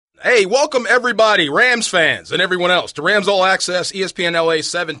Hey, welcome everybody, Rams fans and everyone else, to Rams All Access, ESPN LA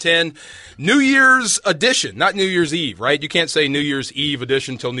 710, New Year's edition, not New Year's Eve, right? You can't say New Year's Eve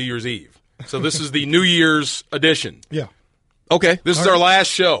edition till New Year's Eve. So this is the New Year's edition. Yeah. Okay. This is our last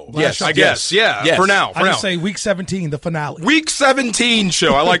show. Yes. I guess. Yes. Yeah, for now. I just say week 17, the finale. Week 17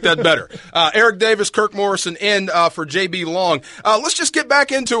 show. I like that better. Eric Davis, Kirk Morrison in for JB Long. Let's just get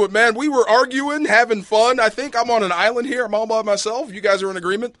back into it, man. We were arguing, having fun. I think I'm on an island here. I'm all by myself. You guys are in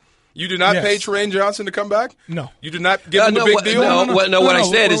agreement? You did not pay Tremaine Johnson to come back? No. You did not give him a big deal? What I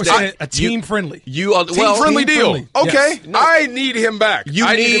said is that a team-friendly. Team-friendly deal. Friendly. Okay. Yes. I need him back. You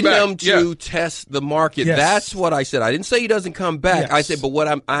need him to test the market. Yes. That's what I said. I didn't say he doesn't come back. Yes. I said, but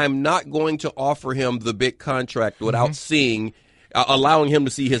what I'm not going to offer him the big contract without seeing allowing him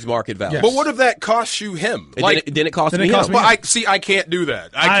to see his market value. Yes. But what if that costs you him? Then it costs me him. Well, I can't do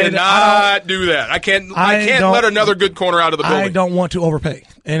that. I cannot do that. I can't let another good corner out of the building. I don't want to overpay.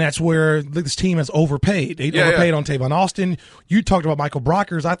 And that's where this team has overpaid. They overpaid on Tavon Austin. You talked about Michael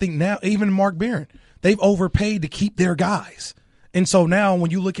Brockers. I think now even Mark Barron, they've overpaid to keep their guys. And so now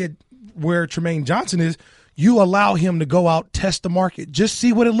when you look at where Tremaine Johnson is, you allow him to go out, test the market, just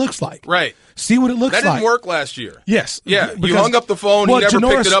see what it looks like. Right. See what it looks like. That didn't work last year. Yes. Yeah. You hung up the phone. He never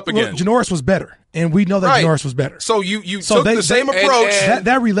picked it up again. Janoris was better, and we know that Janoris was better. So you took the same approach.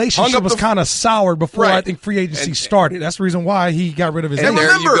 That relationship was kind of soured before I think free agency started. That's the reason why he got rid of his agent. And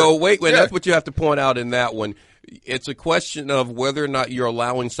there you go. Wait, that's what you have to point out in that one. It's a question of whether or not you're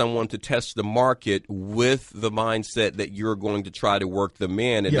allowing someone to test the market with the mindset that you're going to try to work them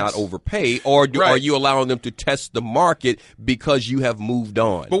in and not overpay, or are you allowing them to test the market because you have moved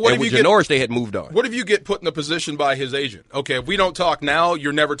on? But what and if with Janoris, they had moved on. What if you get put in a position by his agent? Okay, if we don't talk now,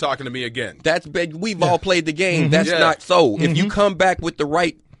 you're never talking to me again. That's big. We've all played the game. That's not so. If you come back with the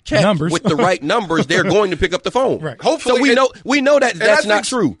right numbers. with the right numbers, they're going to pick up the phone. Right. Hopefully, so we know that that's not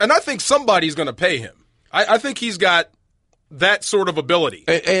true. And I think somebody's going to pay him. I think he's got that sort of ability.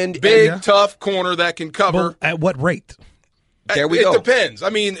 And big, tough corner that can cover. Well, at what rate? There we go. It depends.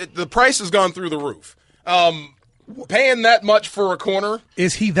 I mean, the price has gone through the roof. Paying that much for a corner.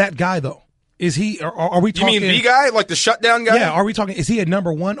 Is he that guy, though? Is he? Are we talking? You mean the guy? Like the shutdown guy? Yeah, are we talking? Is he a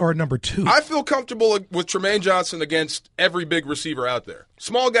number one or a number two? I feel comfortable with Tremaine Johnson against every big receiver out there.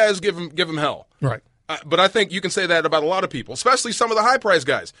 Small guys give him hell. Right. But I think you can say that about a lot of people, especially some of the high-priced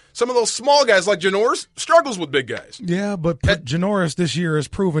guys. Some of those small guys like Janoris struggles with big guys. Yeah, but Janoris this year has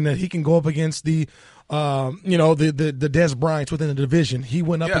proven that he can go up against the Dez Bryants within the division. He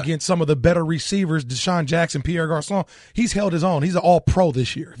went up against some of the better receivers, Deshaun Jackson, Pierre Garçon. He's held his own. He's an all-pro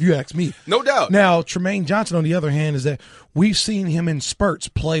this year, if you ask me. No doubt. Now, Tremaine Johnson, on the other hand, is that we've seen him in spurts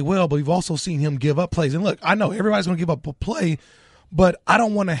play well, but we've also seen him give up plays. And look, I know everybody's going to give up a play, but I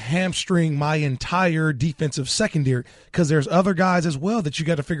don't want to hamstring my entire defensive secondary because there's other guys as well that you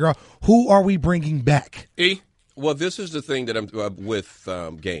got to figure out who are we bringing back. Well, this is the thing that I'm with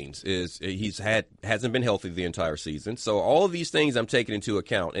Gaines is hasn't been healthy the entire season. So all of these things I'm taking into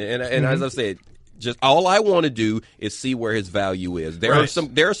account, and as I said, just all I want to do is see where his value is. There are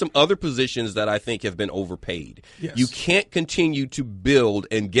some other positions that I think have been overpaid. Yes. You can't continue to build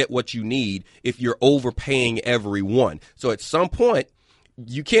and get what you need if you're overpaying everyone. So at some point,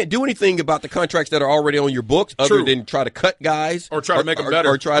 you can't do anything about the contracts that are already on your books other than try to cut guys or try to make them better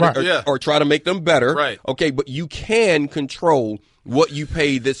or try to make them better. Right. Okay, but you can control what you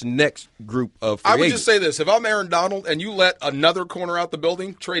pay this next group of free I would agents. just say this. If I'm Aaron Donald and you let another corner out the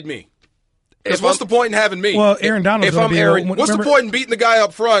building, trade me. Because what's the point in having me? Well, Aaron Donald's going to be Aaron, what's the point in beating the guy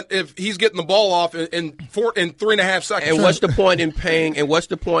up front if he's getting the ball off in 3.5 seconds? And what's the point in paying? And what's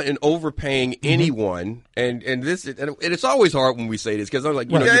the point in overpaying anyone? And it's always hard when we say this because I'm like,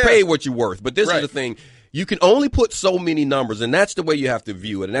 you pay what you're worth. But this is the thing. You can only put so many numbers, and that's the way you have to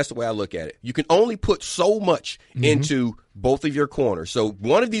view it, and that's the way I look at it. You can only put so much into both of your corners. So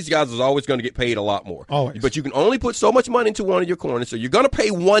one of these guys is always going to get paid a lot more. Always. But you can only put so much money into one of your corners, so you're going to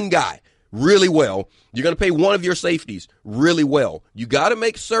pay one guy really well. You're going to pay one of your safeties really well. You got to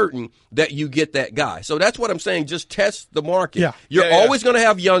make certain that you get that guy. So that's what I'm saying. Just test the market. Yeah. You're always going to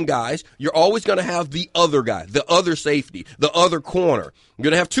have young guys. You're always going to have the other guy, the other safety, the other corner. You're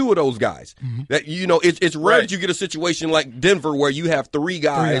going to have two of those guys. That it's rare that you get a situation like Denver where you have three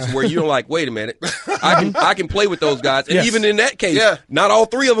guys where you're like, wait a minute, I can play with those guys. And even in that case, not all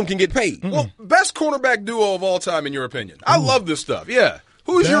three of them can get paid. Well, best cornerback duo of all time in your opinion. I love this stuff. Yeah.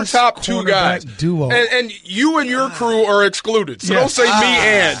 Who's your top two guys? Duo. And you and your crew are excluded. So don't say me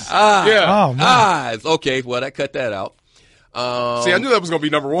and. Oh, man. Okay, well, I cut that out. See, I knew that was going to be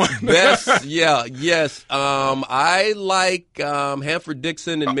number one. Best, yes. I like Hanford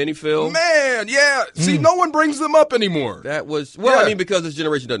Dixon and Minifield. Man, yeah. See, no one brings them up anymore. That was I mean, because this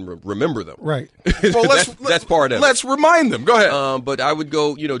generation doesn't remember them. Right. Well, that's part of it. Let's remind them. Go ahead. But I would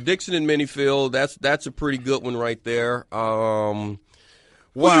go, Dixon and Minifield. That's a pretty good one right there.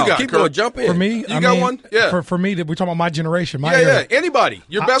 Wow, you got, keep going, jump in. For me, you got one? Yeah. For me, we're talking about my generation. Anybody.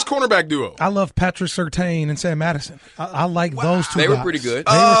 Your best cornerback duo. I love Patrick Surtain and Sam Madison. I like those two They guys. were pretty good.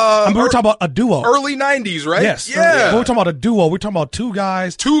 We're talking about a duo. Early 90s, right? Yes. Yeah. We're talking about a duo. We're talking about two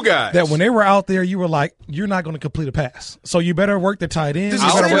guys. That when they were out there, you were like, you're not going to complete a pass. So you better work the tight end.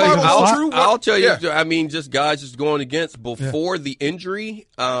 I'll tell you, I mean, just guys just going against before the injury,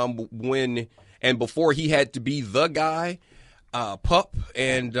 before he had to be the guy. Pup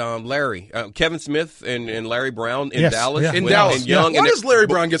and Larry, Kevin Smith and Larry Brown in Dallas. Yeah. In Dallas. And Young. Why does Larry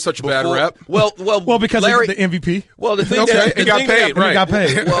Brown get such a bad rap? Well, because Larry, of the MVP. Well, the thing he got paid. He got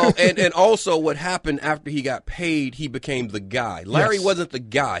paid. Well, and also what happened after he got paid, he became the guy. Larry wasn't the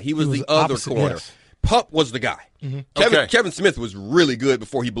guy. He was the other corner. Yes. Pup was the guy. Mm-hmm. Kevin Smith was really good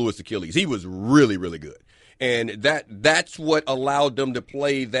before he blew his Achilles. He was really, really good. And that's what allowed them to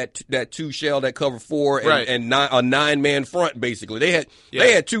play that two shell, that cover four, and a 9-man front. Basically, they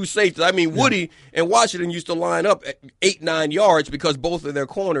had two safeties. I mean, Woody and Washington used to line up at 8-9 yards because both of their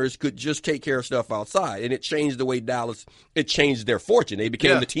corners could just take care of stuff outside, and it changed the way Dallas. It changed their fortune. They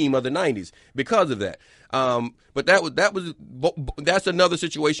became the team of the '90s because of that. But that's another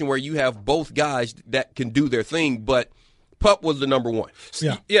situation where you have both guys that can do their thing, but. Pup was the number one.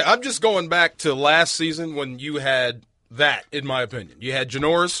 Yeah, I'm just going back to last season when you had that, in my opinion. You had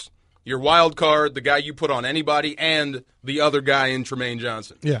Janoris, your wild card, the guy you put on anybody, and the other guy in Tremaine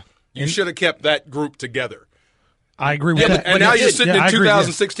Johnson. Yeah. You should have kept that group together. I agree with that. And now you're sitting in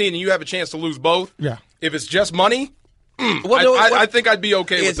 2016 and you have a chance to lose both. Yeah. If it's just money, I think I'd be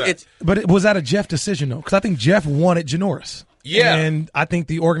okay with that. But was that a Jeff decision, though? Because I think Jeff wanted Janoris. Yeah. And I think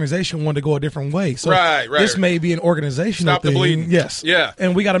the organization wanted to go a different way. So right. This may be an organizational Stop thing. the bleeding. Yes. Yeah.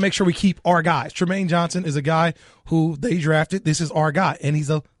 And we got to make sure we keep our guys. Tremaine Johnson is a guy who they drafted. This is our guy. And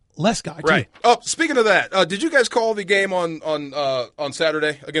he's a less guy, too. Right. Oh, speaking of that, did you guys call the game on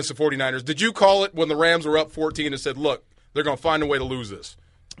Saturday against the 49ers? Did you call it when the Rams were up 14 and said, look, they're going to find a way to lose this?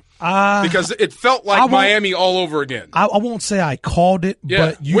 Because it felt like Miami all over again. I won't say I called it,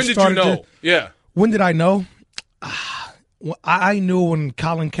 but when did you know? When did I know? I knew when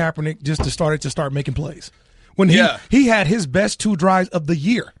Colin Kaepernick just started to start making plays. When he had his best 2 drives of the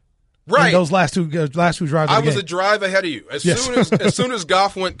year. Right. In those last two drives of the I was game. a drive ahead of you. As soon as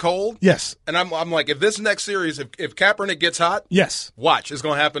Goff went cold. Yes. And I'm like, if this next series, if Kaepernick gets hot, yes, watch, it's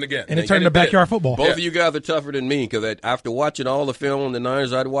going to happen again. And it turned into backyard football. Both of you guys are tougher than me because after watching all the film on the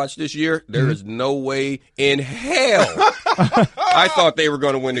Niners I'd watched this year, there is no way in hell I thought they were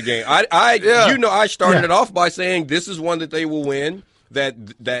going to win the game. I started it off by saying this is one that they will win, that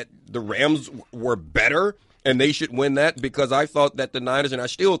the Rams were better. And they should win that because I thought that the Niners, and I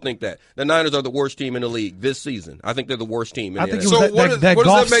still think that, the Niners are the worst team in the league this season. I think they're the worst team in the NFL. So that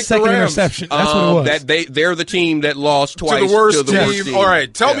Goff's second interception, that's what it was. They're the team that lost twice to the worst team. All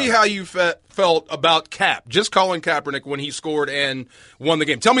right, tell me how you felt about Cap, just calling Kaepernick when he scored and won the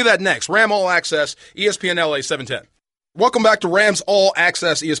game. Tell me that next. Ram All Access, ESPN LA 710. Welcome back to Rams All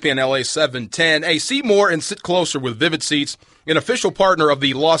Access, ESPN LA 710. Hey, see more and sit closer with Vivid Seats, an official partner of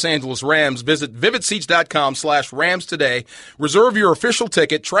the Los Angeles Rams. Visit vividseats.com/Rams today. Reserve your official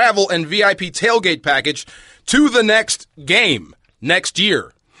ticket, travel, and VIP tailgate package to the next game next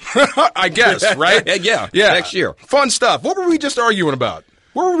year. I guess, right? Yeah, next year. Fun stuff. What were we just arguing about?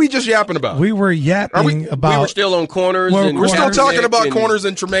 What were we just yapping about? We were yapping about. We were still on corners. We're still talking about corners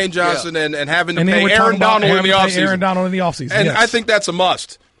and Tremaine Johnson and having to pay Aaron Donald in the offseason. And I think that's a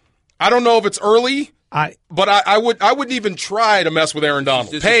must. I don't know if it's early. But I wouldn't even try to mess with Aaron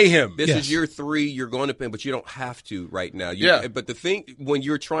Donald. Pay him. This is year 3. You're going to pay him, but you don't have to right now. Yeah. But the thing, when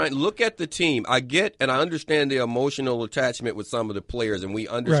you're trying, look at the team. I get and I understand the emotional attachment with some of the players, and we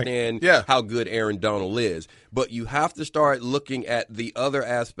understand how good Aaron Donald is. But you have to start looking at the other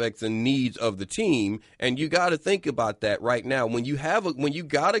aspects and needs of the team, and you got to think about that right now. When you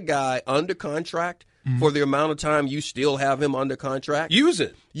got a guy under contract. For the amount of time you still have him under contract, use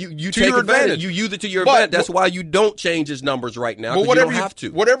it. You take advantage. You use it to your advantage. That's why you don't change his numbers right now. Well, you don't have to.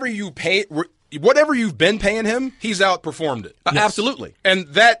 Whatever you've been paying him, he's outperformed it. Absolutely, and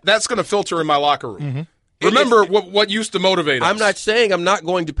that's going to filter in my locker room. Mm-hmm. Remember what used to motivate us. I'm not saying I'm not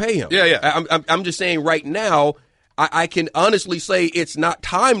going to pay him. Yeah. I'm just saying right now. I can honestly say it's not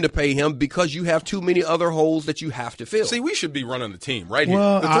time to pay him because you have too many other holes that you have to fill. See, we should be running the team right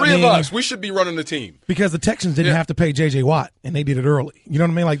well, here. The three of us, we should be running the team. Because the Texans didn't have to pay J.J. Watt, and they did it early. You know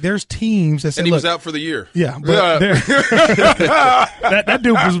what I mean? Like, there's teams that said, and he was out for the year. Yeah, but that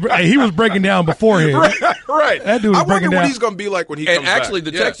dude was breaking down beforehand. Right. That dude was I wonder breaking down. what he's going to be like when he comes back. And actually,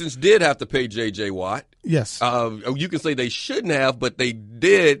 the Texans did have to pay J.J. Watt. Yes. You can say they shouldn't have, but they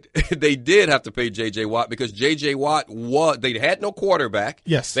did. They did have to pay J.J. Watt because J.J. Watt they had no quarterback.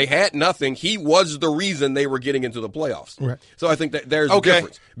 Yes. They had nothing. He was the reason they were getting into the playoffs. Right. So I think that there's a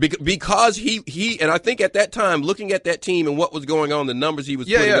difference. Because he and I think at that time, looking at that team and what was going on, the numbers he was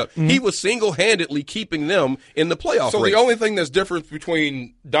putting up, he was single-handedly keeping them in the playoff race. The only thing that's different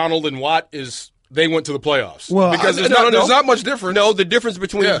between Donald and Watt is they went to the playoffs. Well, because there's not much difference. No, the difference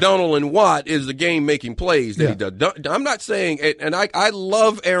between Donald and Watt is the game-making plays that he does. I'm not saying, and I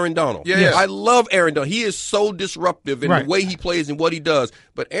love Aaron Donald. Yeah. I love Aaron Donald. He is so disruptive in the way he plays and what he does.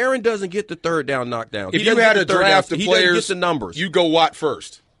 But Aaron doesn't get the third down knockdown. If you had a draft of players, he doesn't get the numbers. You go Watt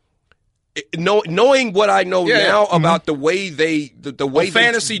first. Knowing what I know now about the way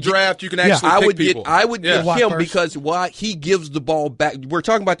fantasy draft, you can actually pick people. I would get him first. because Watt, he gives the ball back. We're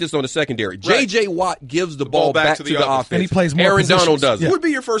talking about this on the secondary. Right. J.J. Watt gives the ball back to the offense. And he plays more Aaron positions. Donald does. Who would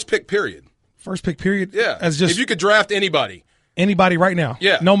be your first pick, period? First pick, period? Yeah. As just if you could draft anybody right now.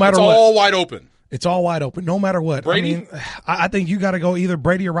 Yeah. No matter it's what. It's all wide open. It's all wide open, no matter what. Brady? I mean, I think you got to go either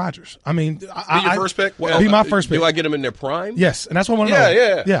Brady or Rodgers. I mean, be your first pick? Be my first pick. Do I get them in their prime? Yes, and that's what I want to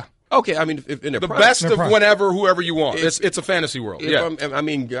know. Yeah. Okay, I mean, if in their the prime. best of whenever, whoever you want. It's a fantasy world. I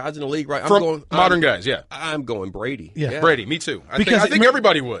mean, guys in the league, right? Modern guys, I'm going Brady. Yeah. Brady, me too. I think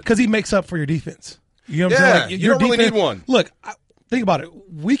everybody would. Because he makes up for your defense. You know what I'm saying? Like, you don't really need one. Look, think about it.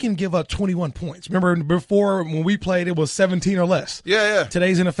 We can give up 21 points. Remember before when we played, it was 17 or less. Yeah.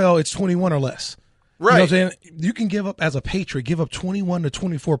 Today's NFL, it's 21 or less. Right. You know what I'm saying? You can give up, as a Patriot, give up 21 to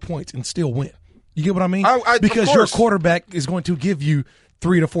 24 points and still win. You get what I mean? Because your quarterback is going to give you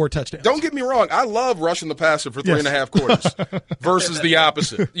 3 to 4 touchdowns. Don't get me wrong. I love rushing the passer for 3.5 quarters versus the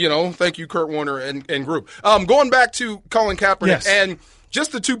opposite. Thank you, Kurt Warner and group. Going back to Colin Kaepernick and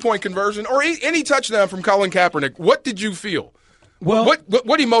just the 2-point conversion or any touchdown from Colin Kaepernick, what did you feel? Well,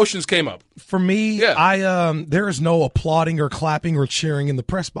 what emotions came up? For me, there is no applauding or clapping or cheering in the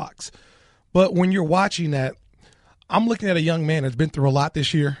press box. But when you're watching that, I'm looking at a young man that's been through a lot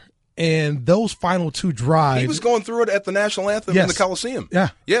this year. And those final 2 drives. He was going through it at the national anthem in the Coliseum. Yeah.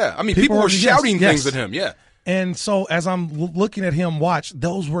 Yeah. I mean, people were shouting things at him. Yeah. And so as I'm looking at him watch,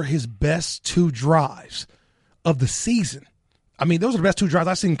 those were his best 2 drives of the season. I mean, those are the best 2 drives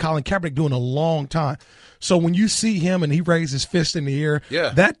I've seen Colin Kaepernick do in a long time. So when you see him and he raised his fist in the air,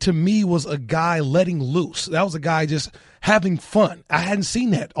 that to me was a guy letting loose. That was a guy just having fun. I hadn't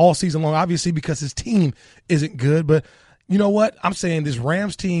seen that all season long, obviously, because his team isn't good. But you know what? I'm saying this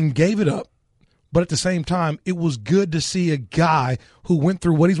Rams team gave it up. But at the same time, it was good to see a guy who went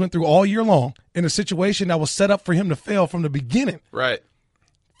through what he's went through all year long in a situation that was set up for him to fail from the beginning. Right.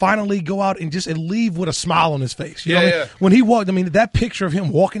 Finally go out and leave with a smile on his face. You know what I mean? When he walked, I mean, that picture of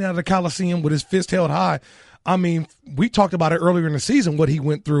him walking out of the Coliseum with his fist held high, I mean, we talked about it earlier in the season, what he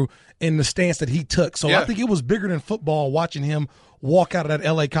went through and the stance that he took. So I think it was bigger than football watching him walk out of that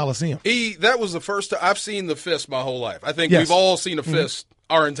L.A. Coliseum. That was the first time I've seen the fist my whole life. I think we've all seen a fist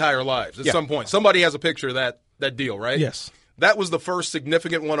our entire lives at some point. Somebody has a picture of that deal, right? Yes. That was the first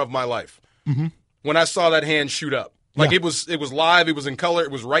significant one of my life. When I saw that hand shoot up. Like it was live, it was in color, it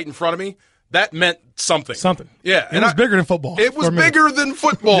was right in front of me. That meant something. Yeah. It was bigger than football. It was bigger than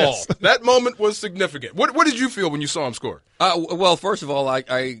football. Yes. That moment was significant. What did you feel when you saw him score? Well, first of all,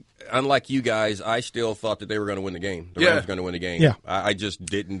 I unlike you guys, I still thought that they were going to win the game. The Rams were going to win the game. Yeah. I just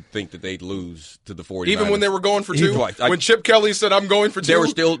didn't think that they'd lose to the 49ers. Even when they were going for 2? When Chip Kelly said, I'm going for 2?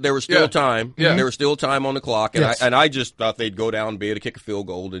 There was still time. Yeah. There was still time on the clock. And I just thought they'd go down and be able to kick a field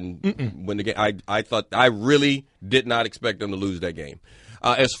goal and win the game. I really did not expect them to lose that game.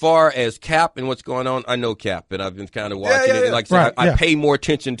 As far as Cap and what's going on, I know Cap, and I've been kind of watching it. Like I said, I pay more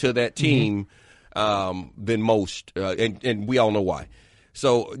attention to that team than most, and we all know why.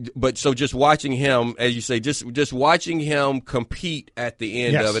 So just watching him, as you say, just watching him compete at the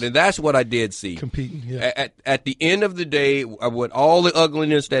end of it, and that's what I did see. Competing, at the end of the day, with all the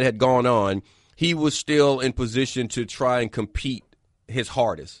ugliness that had gone on, he was still in position to try and compete his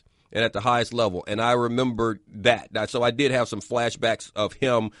hardest and at the highest level. And I remember that. So I did have some flashbacks of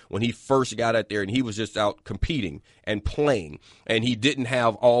him when he first got out there and he was just out competing and playing. And he didn't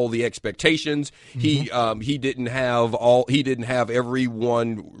have all the expectations. He didn't have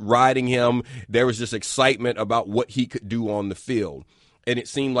everyone riding him. There was just excitement about what he could do on the field. And it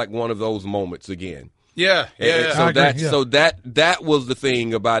seemed like one of those moments again. Yeah. So that was the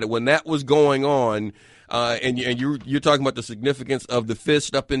thing about it when that was going on. And you're talking about the significance of the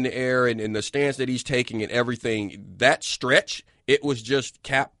fist up in the air and the stance that he's taking and everything. That stretch, it was just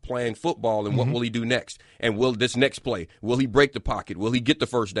Cap playing football, and what will he do next? And will this next play, will he break the pocket? Will he get the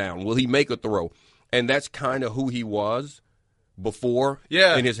first down? Will he make a throw? And that's kind of who he was before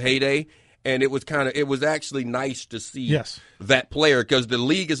in his heyday. And it was actually nice to see that player because the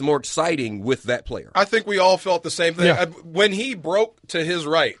league is more exciting with that player. I think we all felt the same thing. Yeah. When he broke to his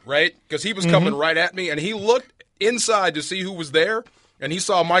right? Because he was coming right at me, and he looked inside to see who was there, and he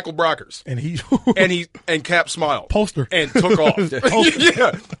saw Michael Brockers. And Cap smiled. Poster. And took off.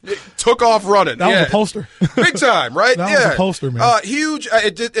 Took off running. That was a poster. Big time, right? That was a poster, man. Huge.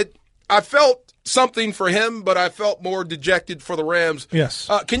 I felt something for him, but I felt more dejected for the Rams. Yes.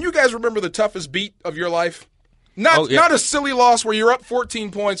 Can you guys remember the toughest beat of your life? Not a silly loss where you're up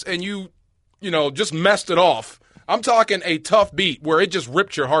 14 points and you just messed it off. I'm talking a tough beat where it just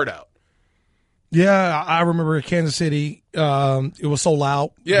ripped your heart out. Yeah, I remember in Kansas City, it was so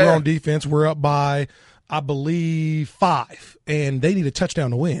loud. Yeah. We're on defense. We're up by, I believe, 5, and they need a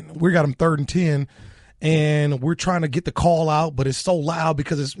touchdown to win. We got them 3rd and 10. And we're trying to get the call out, but it's so loud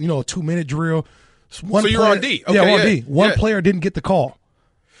because it's, a 2-minute drill. So you're on D. Okay, on D. One player didn't get the call.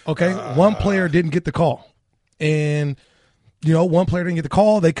 Okay? One player didn't get the call. And, one player didn't get the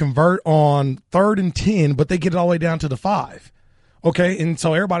call. They convert on 3rd and 10, but they get it all the way down to the 5. Okay? And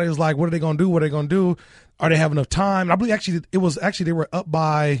so everybody was like, what are they going to do? What are they going to do? Are they having enough time? And I believe they were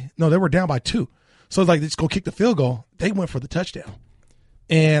they were down by 2. So it's like, let's go kick the field goal. They went for the touchdown.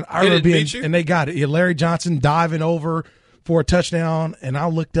 And I remember and they got it. Yeah, Larry Johnson diving over for a touchdown, and I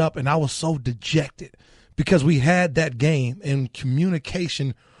looked up and I was so dejected because we had that game and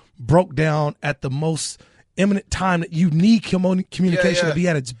communication broke down at the most imminent time that you need communication to be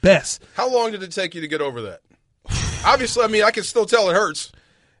at its best. How long did it take you to get over that? Obviously, I can still tell it hurts.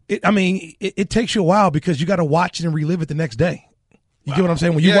 It takes you a while because you got to watch it and relive it the next day. You get what I'm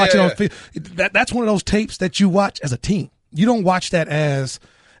saying? When you watch it on film, that's one of those tapes that you watch as a team. You don't watch that as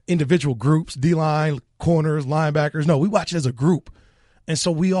individual groups, D-line, corners, linebackers. No, we watch it as a group. And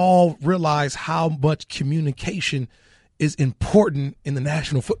so we all realize how much communication is important in the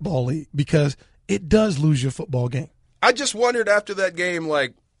National Football League because it does lose your football game. I just wondered after that game,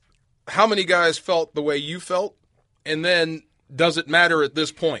 how many guys felt the way you felt, and then does it matter at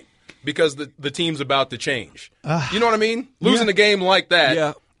this point because the team's about to change? You know what I mean? Losing a game like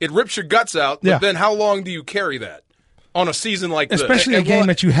that, it rips your guts out, but then how long do you carry that? On a season like this, especially a game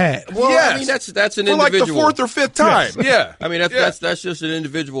that you had. Well, yes. That's an individual. For the 4th or 5th time. Yes. Yeah. That's just an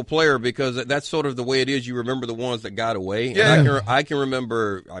individual player because that's sort of the way it is. You remember the ones that got away. Yeah. And I can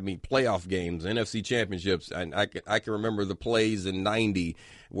remember. Playoff games, NFC championships, and I can remember the plays in '90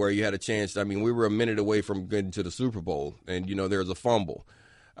 where you had a chance. We were a minute away from getting to the Super Bowl, and there was a fumble.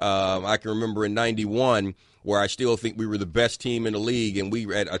 I can remember in '91. Where I still think we were the best team in the league, and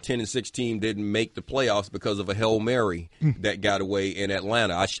we at a 10-6 team didn't make the playoffs because of a Hail Mary that got away in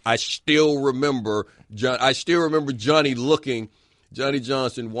Atlanta. I still remember Johnny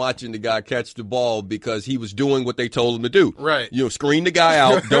Johnson watching the guy catch the ball because he was doing what they told him to do. Right. Screen the guy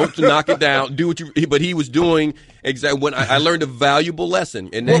out, don't knock it down, do what but he was doing exactly when I learned a valuable lesson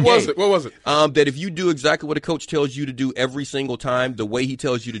in that game. What was it? That if you do exactly what a coach tells you to do every single time, the way he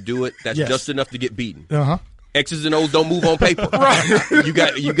tells you to do it, that's just enough to get beaten. Uh-huh. X's and O's don't move on paper. Right. You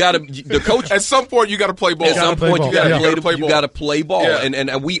got to the coach. At some point, you got to play ball. At some point, you got to play ball. Yeah.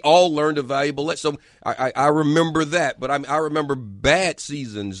 And we all learned a valuable lesson. So I remember that, but I remember bad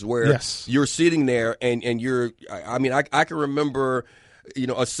seasons where you're sitting there and you're. I can remember. A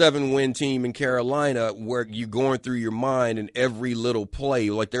 7-win team in Carolina where you're going through your mind in every little play.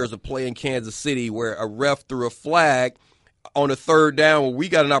 Like there's a play in Kansas City where a ref threw a flag on a 3rd down where we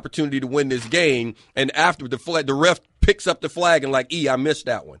got an opportunity to win this game, and after the ref picks up the flag and I missed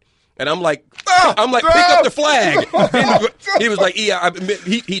that one. And I'm like, pick up the flag. He was like,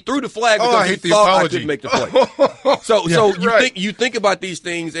 he threw the flag because he thought I couldn't make the play. So you think about these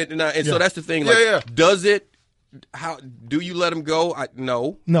things, and so that's the thing. Does it? How do you let them go?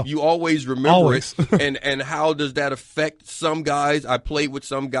 No. You always remember it. And how does that affect some guys? I played with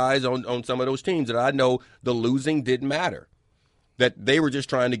some guys on some of those teams that I know the losing didn't matter. That they were just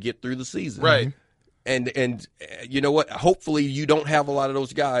trying to get through the season. Right. And you know what? Hopefully you don't have a lot of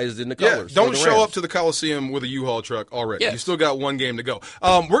those guys in the colors. Don't show up to the Coliseum with a U-Haul truck already. You still got one game to go.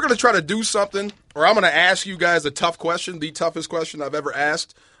 We're going to try to do something, or I'm going to ask you guys a tough question, the toughest question I've ever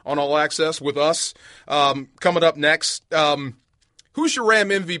asked on All Access with us. Coming up next, who's your Ram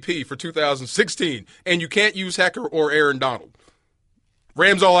MVP for 2016? And you can't use Hecker or Aaron Donald.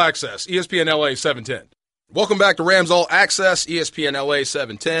 Rams All Access, ESPN LA 710. Welcome back to Rams All Access, ESPN LA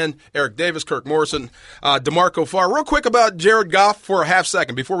 710. Eric Davis, Kirk Morrison, DeMarco Farr. Real quick about Jared Goff for a half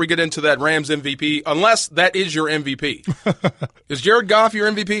second before we get into that Rams MVP, unless that is your MVP. Is Jared Goff your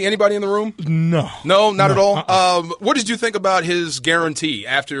MVP? Anybody in the room? No. No, not at all? What did you think about his guarantee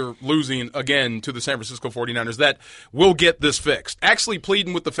after losing again to the San Francisco 49ers that we'll get this fixed? Actually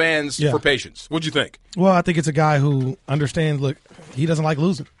pleading with the fans for patience. What'd you think? Well, I think it's a guy who understands, look, he doesn't like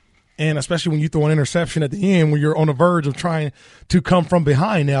losing. And especially when you throw an interception at the end when you're on the verge of trying to come from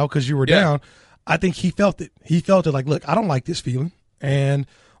behind now because you were down, I think he felt it. He felt it like, look, I don't like this feeling. And,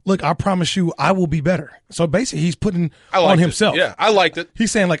 look, I promise you I will be better. So, basically, he's putting on himself. Yeah, I liked it.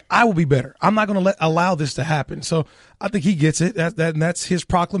 He's saying, like, I will be better. I'm not going to allow this to happen. So, I think he gets it. And that's his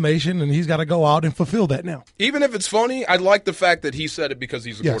proclamation, and he's got to go out and fulfill that now. Even if it's phony, I like the fact that he said it because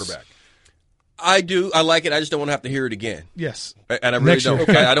he's a quarterback. I do. I like it. I just don't want to have to hear it again. Yes. And I really don't.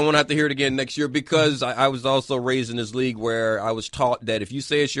 Okay. I don't want to have to hear it again next year because I was also raised in this league where I was taught that if you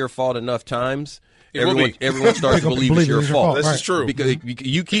say it's your fault enough times, everyone starts to believe it's your fault. This is true. Because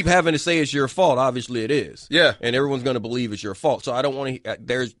you keep having to say it's your fault. Obviously it is. Yeah. And everyone's going to believe it's your fault. So I don't want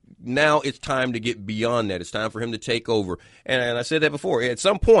to now it's time to get beyond that. It's time for him to take over. And I said that before. At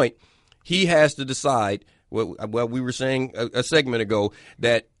some point, he has to decide. Well, we were saying a segment ago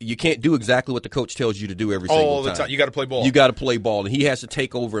that you can't do exactly what the coach tells you to do every single time. You got to play ball. You got to play ball, and he has to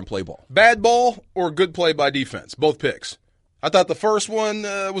take over and play ball. Bad ball or good play by defense? Both picks. I thought the first one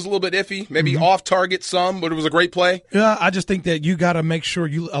was a little bit iffy, maybe off target some, but it was a great play. Yeah, I just think that you got to make sure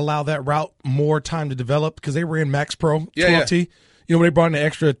you allow that route more time to develop because they ran Max Pro 12T. You know, when they brought in an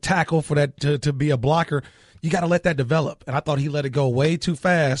extra tackle for that to be a blocker. You got to let that develop, and I thought he let it go way too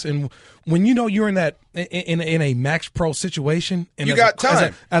fast. And when you know you're in that in a Max Pro situation, and you got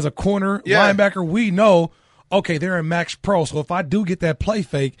time as a corner linebacker, we know they're in Max Pro. So if I do get that play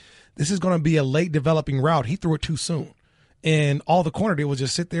fake, this is going to be a late developing route. He threw it too soon, and all the corner did was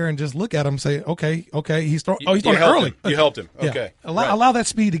just sit there and just look at him, and say, okay, he's throwing. He's throwing it early. You helped him. Okay, allow that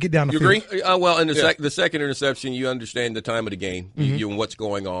speed to get down the field. You agree? Well, in the second interception, you understand the time of the game, you and what's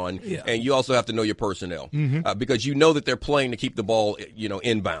going on, and you also have to know your personnel because you know that they're playing to keep the ball,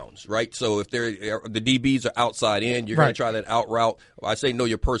 inbounds, right? So if the DBs are outside in, you're going to try that out route. I say know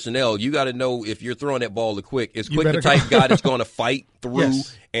your personnel. You got to know if you're throwing that ball it's the type guy that's going to fight through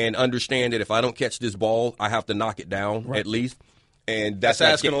and understand that if I don't catch this ball, I have to knock it down at least. And that's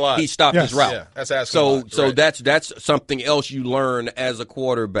asking a lot. He stopped his route. Yeah, that's asking a lot. So that's something else you learn as a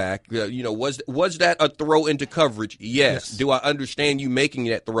quarterback. Was that a throw into coverage? Yes. Do I understand you making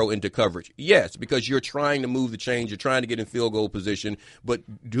that throw into coverage? Yes, because you're trying to move the chains. You're trying to get in field goal position. But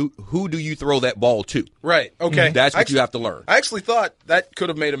who do you throw that ball to? Right. Okay. That's what you have to learn. I actually thought that could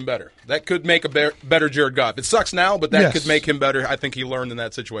have made him better. That could make a better Jared Goff. It sucks now, but that could make him better. I think he learned in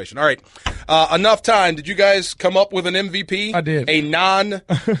that situation. All right. Enough time. Did you guys come up with an MVP? I did. A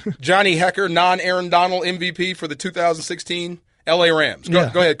non-Johnny Hekker, non-Aaron Donald MVP for the 2016 LA Rams. Go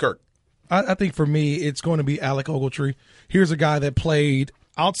ahead, Kirk. I think for me, it's going to be Alec Ogletree. Here's a guy that played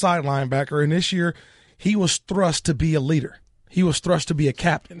outside linebacker, and this year he was thrust to be a leader. He was thrust to be a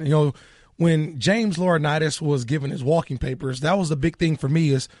captain. When James Laurinaitis was given his walking papers, that was the big thing for me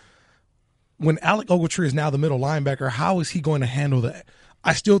is when Alec Ogletree is now the middle linebacker, how is he going to handle that?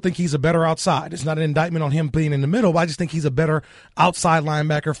 I still think he's a better outside. It's not an indictment on him being in the middle, but I just think he's a better outside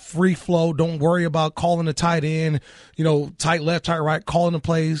linebacker, free flow. Don't worry about calling the tight end, tight left, tight right, calling the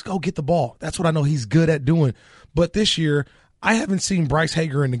plays. Go get the ball. That's what I know he's good at doing. But this year, I haven't seen Bryce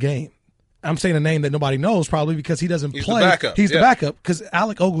Hager in the game. I'm saying a name that nobody knows probably because he doesn't play. The backup. He's the backup because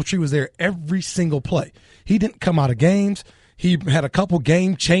Alec Ogletree was there every single play. He didn't come out of games. He had a couple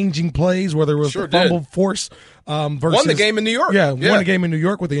game-changing plays where there was the fumble force versus won the game in New York. Yeah, won the game in New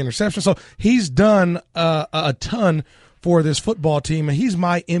York with the interception. So he's done a ton for this football team, and he's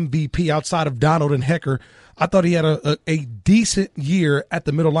my MVP outside of Donald and Hekker. I thought he had a decent year at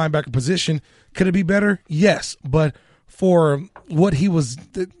the middle linebacker position. Could it be better? Yes, but for what he was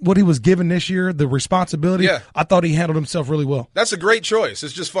given this year, the responsibility, I thought he handled himself really well. That's a great choice.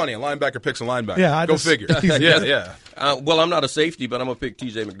 It's just funny. A linebacker picks a linebacker. Yeah, Go figure. Yeah. Well, I'm not a safety, but I'm going to pick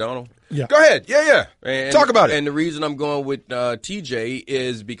T.J. McDonald. Yeah. Go ahead. Yeah. Talk about it. And the reason I'm going with T.J.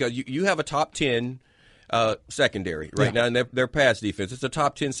 is because you have a top 10 secondary right now, and their pass defense. It's a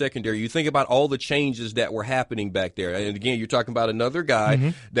top 10 secondary. You think about all the changes that were happening back there, and again, you're talking about another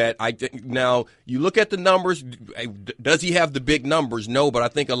guy that I think. Now you look at the numbers. Does he have the big numbers? No, but I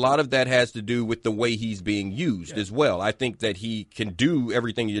think a lot of that has to do with the way he's being used as well. I think that he can do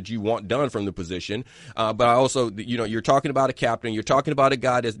everything that you want done from the position, but I also, you're talking about a captain. You're talking about a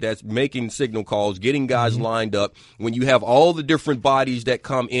guy that's making signal calls, getting guys lined up. When you have all the different bodies that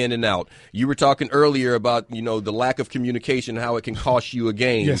come in and out, you were talking earlier about the lack of communication, how it can cost you a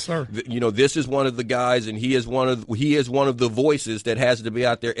game. Yes, sir. This is one of the guys, and he is one of the voices that has to be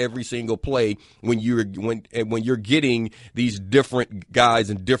out there every single play when you're getting these different guys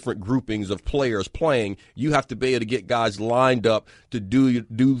and different groupings of players playing. You have to be able to get guys lined up to do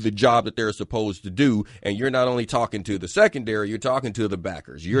the job that they're supposed to do. And you're not only talking to the secondary, you're talking to the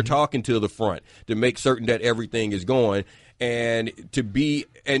backers. You're talking to the front to make certain that everything is going. And to be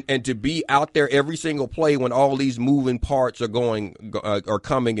out there every single play when all these moving parts are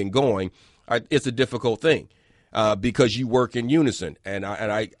coming and going, it's a difficult thing because you work in unison. And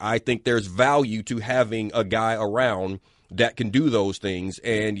I think there's value to having a guy around that can do those things.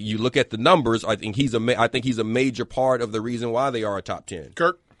 And you look at the numbers, I think he's a major part of the reason why they are a top 10.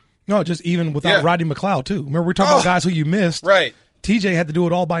 Kirk? No, just even without Rodney McLeod too. Remember, we're talking about guys who you missed. Right. TJ had to do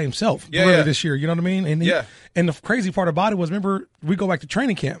it all by himself this year. You know what I mean? And and the crazy part about it was, remember, we go back to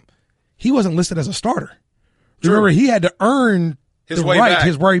training camp. He wasn't listed as a starter. True. Remember, he had to earn his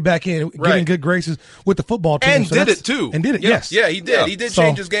way back in, getting good graces with the football team. And did it, too. And did it, yes. Yeah, he did. Yeah. He did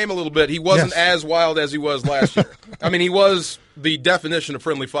change his game a little bit. He wasn't as wild as he was last year. I mean, he was the definition of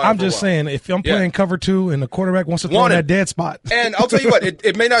friendly fire. I'm just saying, if I'm playing cover two and the quarterback wants to throw in that dead spot. And I'll tell you what,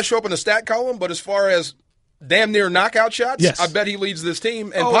 it may not show up in the stat column, but as far as damn near knockout shots, I bet he leads this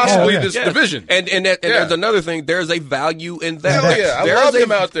team and possibly this division. And there's another thing. There's a value in that. Hell yeah. I love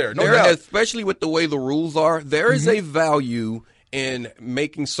him out there. No doubt. Especially with the way the rules are, there is a value in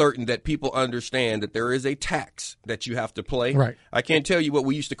making certain that people understand that there is a tax that you have to play. Right. I can't tell you what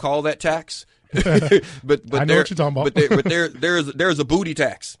we used to call that tax. but I know what you're talking about. But there's a booty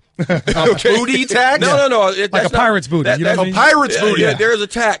tax. Booty tax? No. Like a pirate's booty. A pirate's booty. Yeah, there's a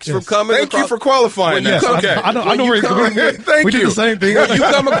tax from coming Thank you for qualifying that. Okay. I know where we did the same thing. When you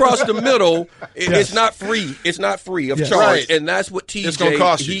come across the middle, it's not free. It's not free of charge. Right. And that's what TJ,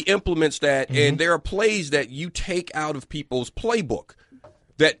 cost you. he implements that. And there are plays that you take out of people's playbook.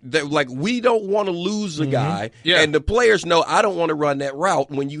 That like, we don't want to lose a guy, and the players know I don't want to run that route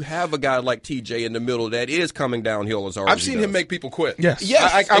when you have a guy like TJ in the middle that is coming downhill as hard as I've seen him make people quit. Yes.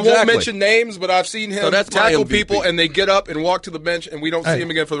 I won't mention names, but I've seen him tackle people, and they get up and walk to the bench, and we don't see him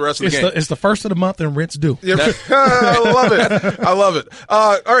again for the rest of the game. It's the first of the month, and rent's due. I love it.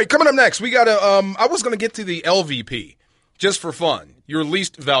 All right, coming up next, we got to I was going to get to the LVP, just for fun. You're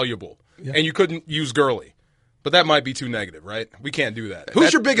least valuable, and you couldn't use Gurley. But that might be too negative, right? We can't do that.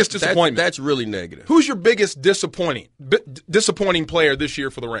 Who's your biggest disappointment? That's really negative. Who's your biggest disappointing player this year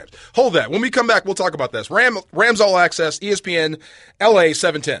for the Rams? Hold that. When we come back, we'll talk about this. Rams All Access, ESPN LA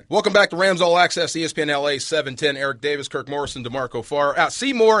 710. Welcome back to Rams All Access, ESPN LA 710. Eric Davis, Kirk Morrison, DeMarco Farr.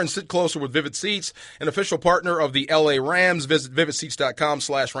 See more and sit closer with Vivid Seats, an official partner of the LA Rams. Visit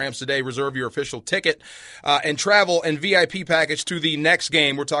vividseats.com/Rams today. Reserve your official ticket and travel and VIP package to the next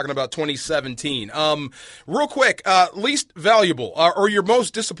game. We're talking about 2017. Real quick, least valuable or your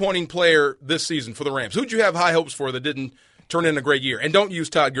most disappointing player this season for the Rams. Who'd you have high hopes for that didn't turn in a great year? And don't use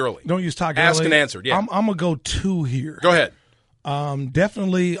Todd Gurley. Don't use Todd Gurley. Ask and answer. Yeah, I'm gonna go two here. Go ahead.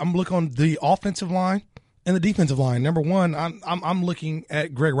 Definitely, I'm looking on the offensive line and the defensive line. Number one, I'm looking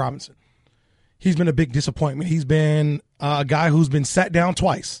at Greg Robinson. He's been a big disappointment. He's been a guy who's been sat down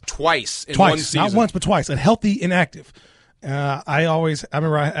twice in one season. Not once but twice, and healthy and active. I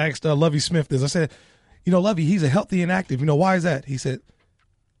remember I asked Lovie Smith this. I said, Lovey, he's a healthy and active. Why is that? He said,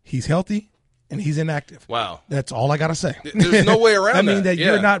 he's healthy and he's inactive. Wow. That's all I got to say. There's no way around that. I mean,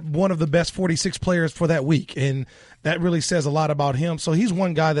 you're not one of the best 46 players for that week, and that really says a lot about him. So he's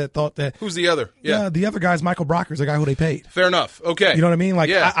one guy that thought that. Who's the other? Yeah, the other guy's Michael Brockers, the guy who they paid. Fair enough. Okay. You know what I mean?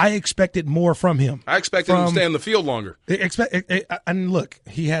 I expected more from him. I expected him to stay on the field longer. And look,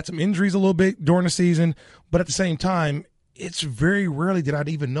 he had some injuries a little bit during the season, but at the same time, it's very rarely did I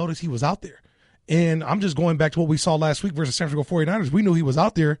even notice he was out there. And I'm just going back to what we saw last week versus San Francisco 49ers. We knew he was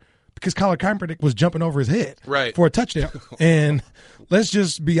out there because Colin Kaepernick was jumping over his head for a touchdown. And let's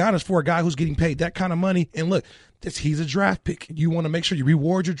just be honest, for a guy who's getting paid that kind of money, and look, he's a draft pick. You want to make sure you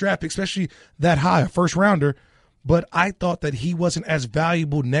reward your draft pick, especially that high, a first rounder. But I thought that he wasn't as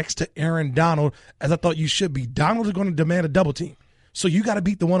valuable next to Aaron Donald as I thought you should be. Donald is going to demand a double team. So you got to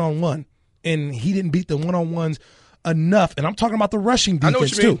beat the one-on-one. And he didn't beat the one-on-ones enough, and I'm talking about the rushing defense I know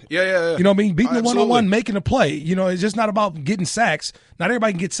what you mean. too. Yeah. You know what I mean? Beating the Absolutely. one-on-one, making a play. You know, it's just not about getting sacks. Not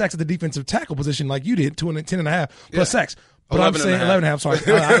everybody can get sacks at the defensive tackle position like you did, 10.5 plus sacks. But 11 I'm saying 11.5. 11.5.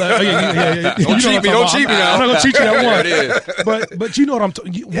 Sorry. Don't cheat me. Don't cheat me now. I'm not gonna cheat you that There one. it is. But you know what I'm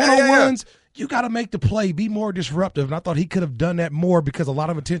talking. One-on-ones. You got to make the play, be more disruptive. And I thought he could have done that more because a lot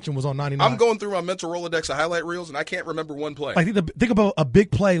of attention was on 99. I'm going through my mental Rolodex of highlight reels, and I can't remember one play. Like think about a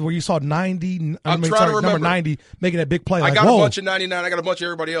big play where you saw 90. I'm trying to remember. Number 90 making that big play. I like, got whoa. a bunch of 99. I got a bunch of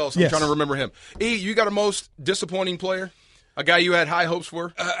everybody else. I'm Yes. trying to remember him. E, you got a most disappointing player? A guy you had high hopes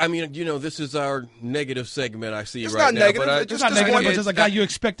for? I mean, this is our negative segment I see It's right not now. negative. But It's It's just not negative, but disappointing. just a guy you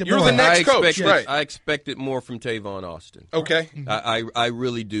expected You're more. the next coach, right? I expected more from Tavon Austin. Okay. I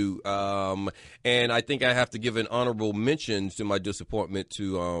really do. And I think I have to give an honorable mention to my disappointment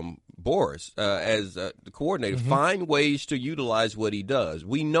to Boris as the coordinator. Find ways to utilize what he does.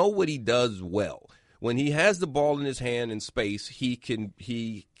 We know what he does well. When he has the ball in his hand in space, he can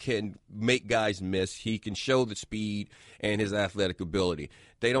make guys miss. He can show the speed and his athletic ability.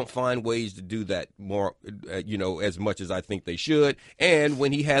 They don't find ways to do that more, as much as I think they should. And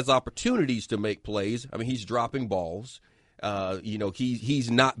when he has opportunities to make plays, I mean, he's dropping balls. He's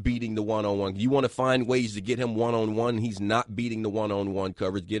not beating the one-on-one. You want to find ways to get him one-on-one. He's not beating the one-on-one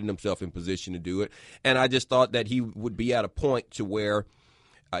coverage, getting himself in position to do it. And I just thought that he would be at a point to where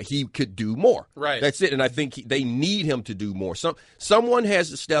he could do more. Right. That's it. And I think they need him to do more. Someone has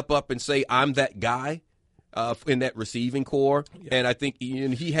to step up and say, I'm that guy in that receiving core. Yeah. And I think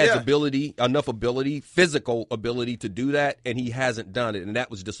he has enough physical ability to do that, and he hasn't done it. And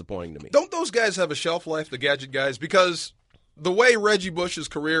that was disappointing to me. Don't those guys have a shelf life, the gadget guys? Because the way Reggie Bush's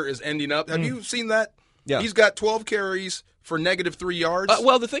career is ending up, have you seen that? Yeah. He's got 12 carries for -3 yards.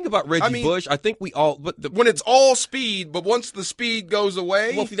 Well, the thing about Reggie Bush, I think we all when it's all speed, but once the speed goes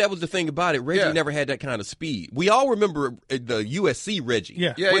away. Well, that was the thing about it. Reggie never had that kind of speed. We all remember the USC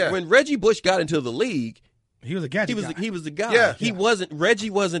Reggie. Yeah. When Reggie Bush got into the league, he was a gadget guy. He was the guy. Yeah.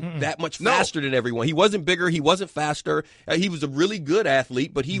 Reggie wasn't that much faster than everyone. He wasn't bigger. He wasn't faster. He was a really good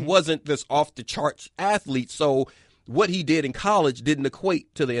athlete, but he wasn't this off the charts athlete. So what he did in college didn't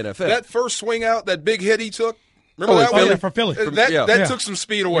equate to the NFL. That first swing out, that big hit he took. Remember that one? For Philly. That took some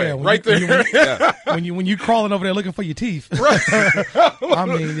speed away right there. When you crawling over there looking for your teeth. Right. I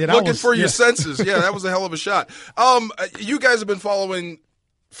mean, looking for your senses. Yeah, that was a hell of a shot. You guys have been following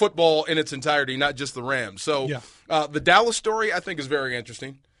football in its entirety, not just the Rams. So the Dallas story, I think, is very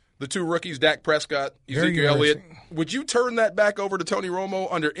interesting. The two rookies, Dak Prescott, Ezekiel Elliott. Would you turn that back over to Tony Romo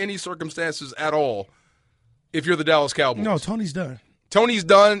under any circumstances at all if you're the Dallas Cowboys? No, Tony's done. Tony's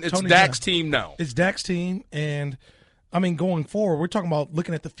done. It's Dak's team now. It's Dak's team, and, I mean, going forward, we're talking about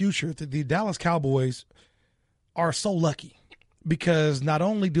looking at the future. The Dallas Cowboys are so lucky because not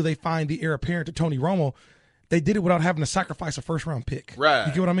only do they find the heir apparent to Tony Romo, they did it without having to sacrifice a first-round pick. Right.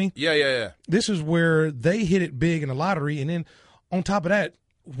 You get what I mean? Yeah. This is where they hit it big in the lottery, and then on top of that,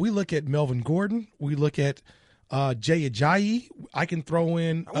 we look at Melvin Gordon. We look at Jay Ajayi. I can throw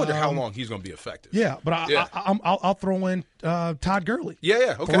in. I wonder how long he's going to be effective. Yeah, but I'll throw in Todd Gurley.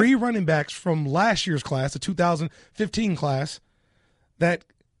 Yeah, okay. 3 running backs from last year's class, the 2015 class, that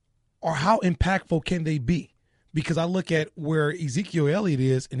are how impactful can they be? Because I look at where Ezekiel Elliott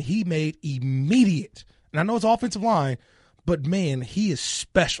is, and he made immediate. And I know it's offensive line, but man, he is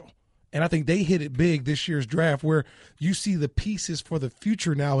special. And I think they hit it big this year's draft, where you see the pieces for the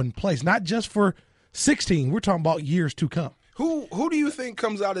future now in place, not just for 16. We're talking about years to come. Who do you think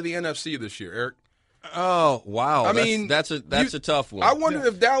comes out of the NFC this year, Eric? Oh, wow. I mean, that's a tough one. I wonder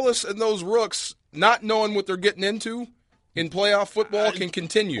if Dallas and those rooks, not knowing what they're getting into in playoff football, can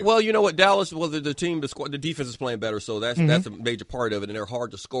continue. Well, you know what, Dallas, the team, the defense is playing better, so that's a major part of it, and they're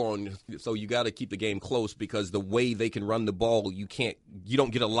hard to score on, so you got to keep the game close because the way they can run the ball, you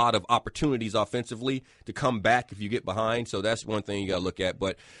don't get a lot of opportunities offensively to come back if you get behind, so that's one thing you got to look at.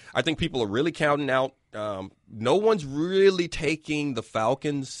 But I think people are really counting out. No one's really taking the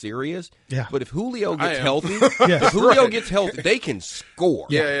Falcons serious. Yeah. But if Julio gets healthy, they can score.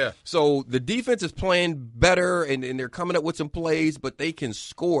 Yeah. So the defense is playing better, and they're coming up with some plays, but they can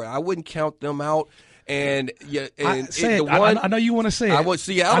score. I wouldn't count them out. And I know you want to say it. I want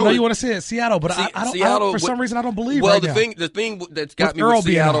Seattle. I know you want to say it, Seattle, but I don't. For some reason, I don't believe. Well, right the thing that's got me Earl with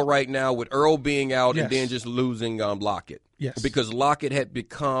Seattle right now, with Earl being out and then just losing Lockett. Yes. Because Lockett had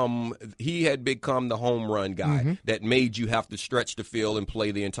become the home run guy that made you have to stretch the field and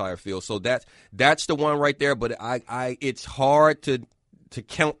play the entire field. So that's the one right there. But it's hard to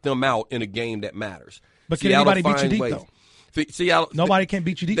count them out in a game that matters. But can anybody beat you deep though? Seattle, nobody can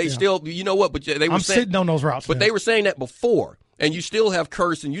beat you deep. They still, you know what? But they were sitting on those routes. But they were saying that before. And you still have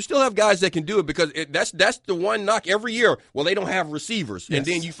Kearse, and you still have guys that can do it because that's the one knock every year. Well, they don't have receivers. Yes. And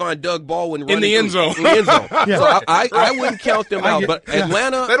then you find Doug Baldwin running in the end zone. Yeah. So I wouldn't count them out. But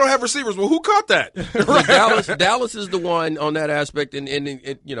Atlanta. They don't have receivers. Well, who caught that? Dallas is the one on that aspect.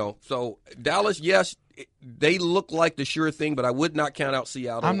 And so Dallas, yes, they look like the sure thing, but I would not count out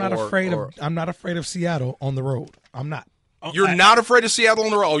Seattle. I'm not afraid of Seattle on the road. I'm not. You're not afraid of Seattle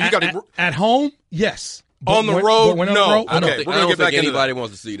on the road? At home, yes. On the road, no. I don't think anybody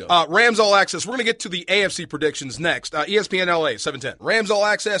wants to see them. Rams All Access. We're going to get to the AFC predictions next. ESPN LA 710. Rams All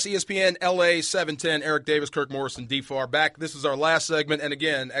Access, ESPN LA 710. Eric Davis, Kirk Morrison, D-Far back. This is our last segment. And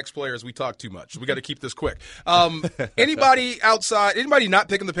again, ex-players, we talk too much. So we got to keep this quick. Anybody not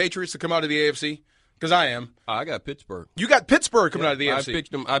picking the Patriots to come out of the AFC? Because I am. I got Pittsburgh. You got Pittsburgh coming out of the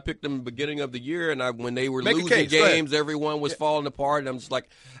AFC. I picked them beginning of the year, and when they were losing games, everyone was falling apart. And I'm just like,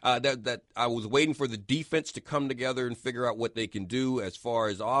 that I was waiting for the defense to come together and figure out what they can do as far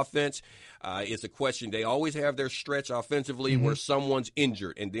as offense. It's a question. They always have their stretch offensively where someone's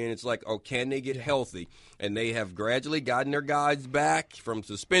injured, and then it's like, can they get healthy? And they have gradually gotten their guys back from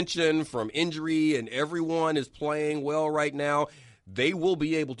suspension, from injury, and everyone is playing well right now. They will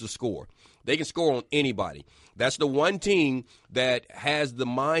be able to score. They can score on anybody. That's the one team that has the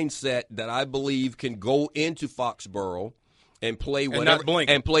mindset that I believe can go into Foxborough and play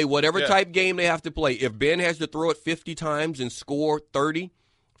whatever type game they have to play. If Ben has to throw it 50 times and score 30,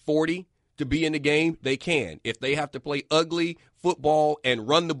 40 to be in the game, they can. If they have to play ugly football and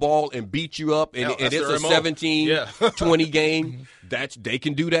run the ball and beat you up and it's a 17-20 game, they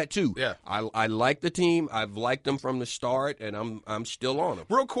can do that too. Yeah. I like the team. I've liked them from the start, and I'm still on them.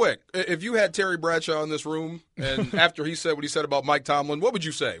 Real quick, if you had Terry Bradshaw in this room and after he said what he said about Mike Tomlin, what would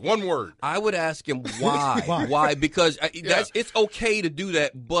you say? One word. I would ask him why. Why? Because it's okay to do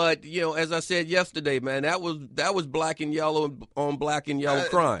that, but as I said yesterday, man, that was black and yellow on black and yellow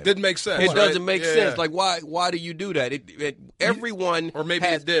crime. Didn't make sense. It doesn't make sense. Like why do you do that? Everyone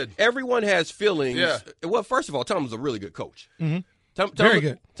it did. Everyone has feelings. Yeah. Well, first of all, Tomlin's a really good coach. Mm-hmm. Very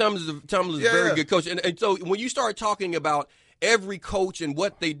good. Tomlin's a very good coach. And so when you start talking about every coach and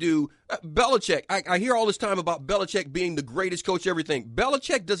what they do, Belichick, I hear all this time about Belichick being the greatest coach, everything.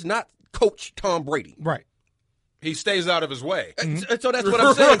 Belichick does not coach Tom Brady. Right. He stays out of his way. So that's what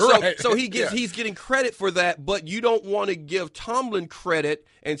I'm saying. Right. So he's getting credit for that, but you don't want to give Tomlin credit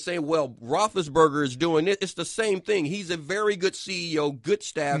and say, well, Roethlisberger is doing it. It's the same thing. He's a very good CEO, good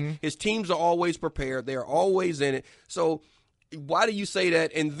staff. Mm-hmm. His teams are always prepared. They're always in it. So why do you say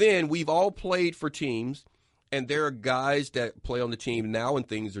that? And then we've all played for teams, and there are guys that play on the team now and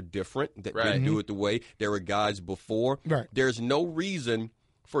things are different, that didn't do it the way. There were guys before. Right. There's no reason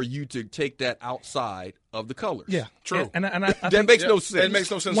for you to take that outside of the colors. Yeah, true. And I that think makes no sense. It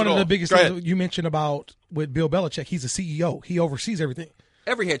makes no sense One at all. of the biggest things you mentioned about with Bill Belichick, he's a CEO. He oversees everything.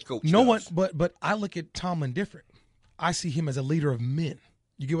 Every head coach does. But I look at Tomlin different. I see him as a leader of men.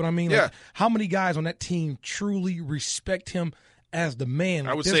 You get what I mean? Yeah. Like, how many guys on that team truly respect him as the man?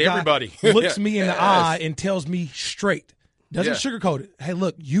 I would say everybody. Looks me in the eye and tells me straight. Doesn't sugarcoat it. Hey,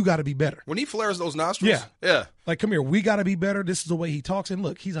 look, you got to be better. When he flares those nostrils, like, come here, we got to be better. This is the way he talks. And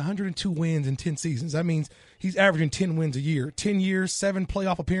look, he's 102 wins in 10 seasons. That means he's averaging 10 wins a year. 10 years, 7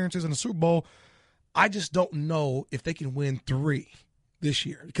 playoff appearances in the Super Bowl. I just don't know if they can win 3 this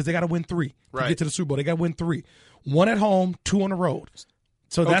year because they got to win 3 to get to the Super Bowl. They got to win 3. 1 at home, 2 on the road.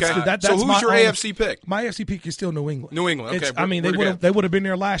 So that's so who's your AFC pick? My AFC pick is still New England. New England. Okay. I mean, they would have been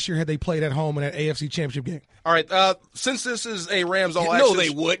there last year had they played at home in that AFC Championship game. All right. Since this is a Rams All Access, no, they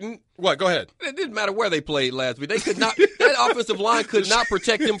wouldn't. What? Go ahead. It didn't matter where they played last week. They could not. That offensive line could not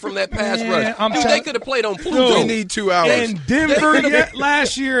protect them from that pass rush. They could have played on Pluto. We need 2 hours. In Denver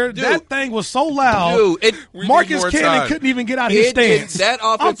last year, that thing was so loud. Marcus Cannon couldn't even get out of his stance.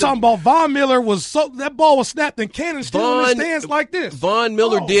 I'm talking about Von Miller that ball was snapped and Cannon still in his stance like this. Von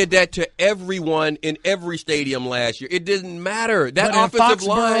Miller did that to everyone in every stadium last year. It didn't matter. That offensive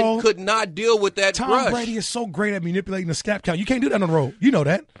line could not deal with that rush. Tom Brady is so great at manipulating the snap count. You can't do that on the road. You know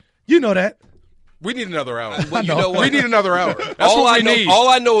that. You know that. We need another hour. Well, you know what? We need another hour. That's all what I we know. need. All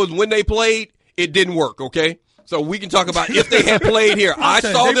I know is when they played, it didn't work. Okay, so we can talk about if they had played here. I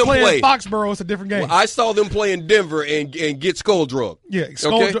saw them play in Foxborough. It's a different game. Well, I saw them play in Denver and get skull drug. Yeah,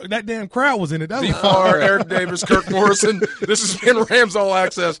 drug. That damn crowd was in it. D-Far, Eric Davis, Kirk Morrison. This has been Rams All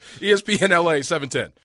Access, ESPN LA 710.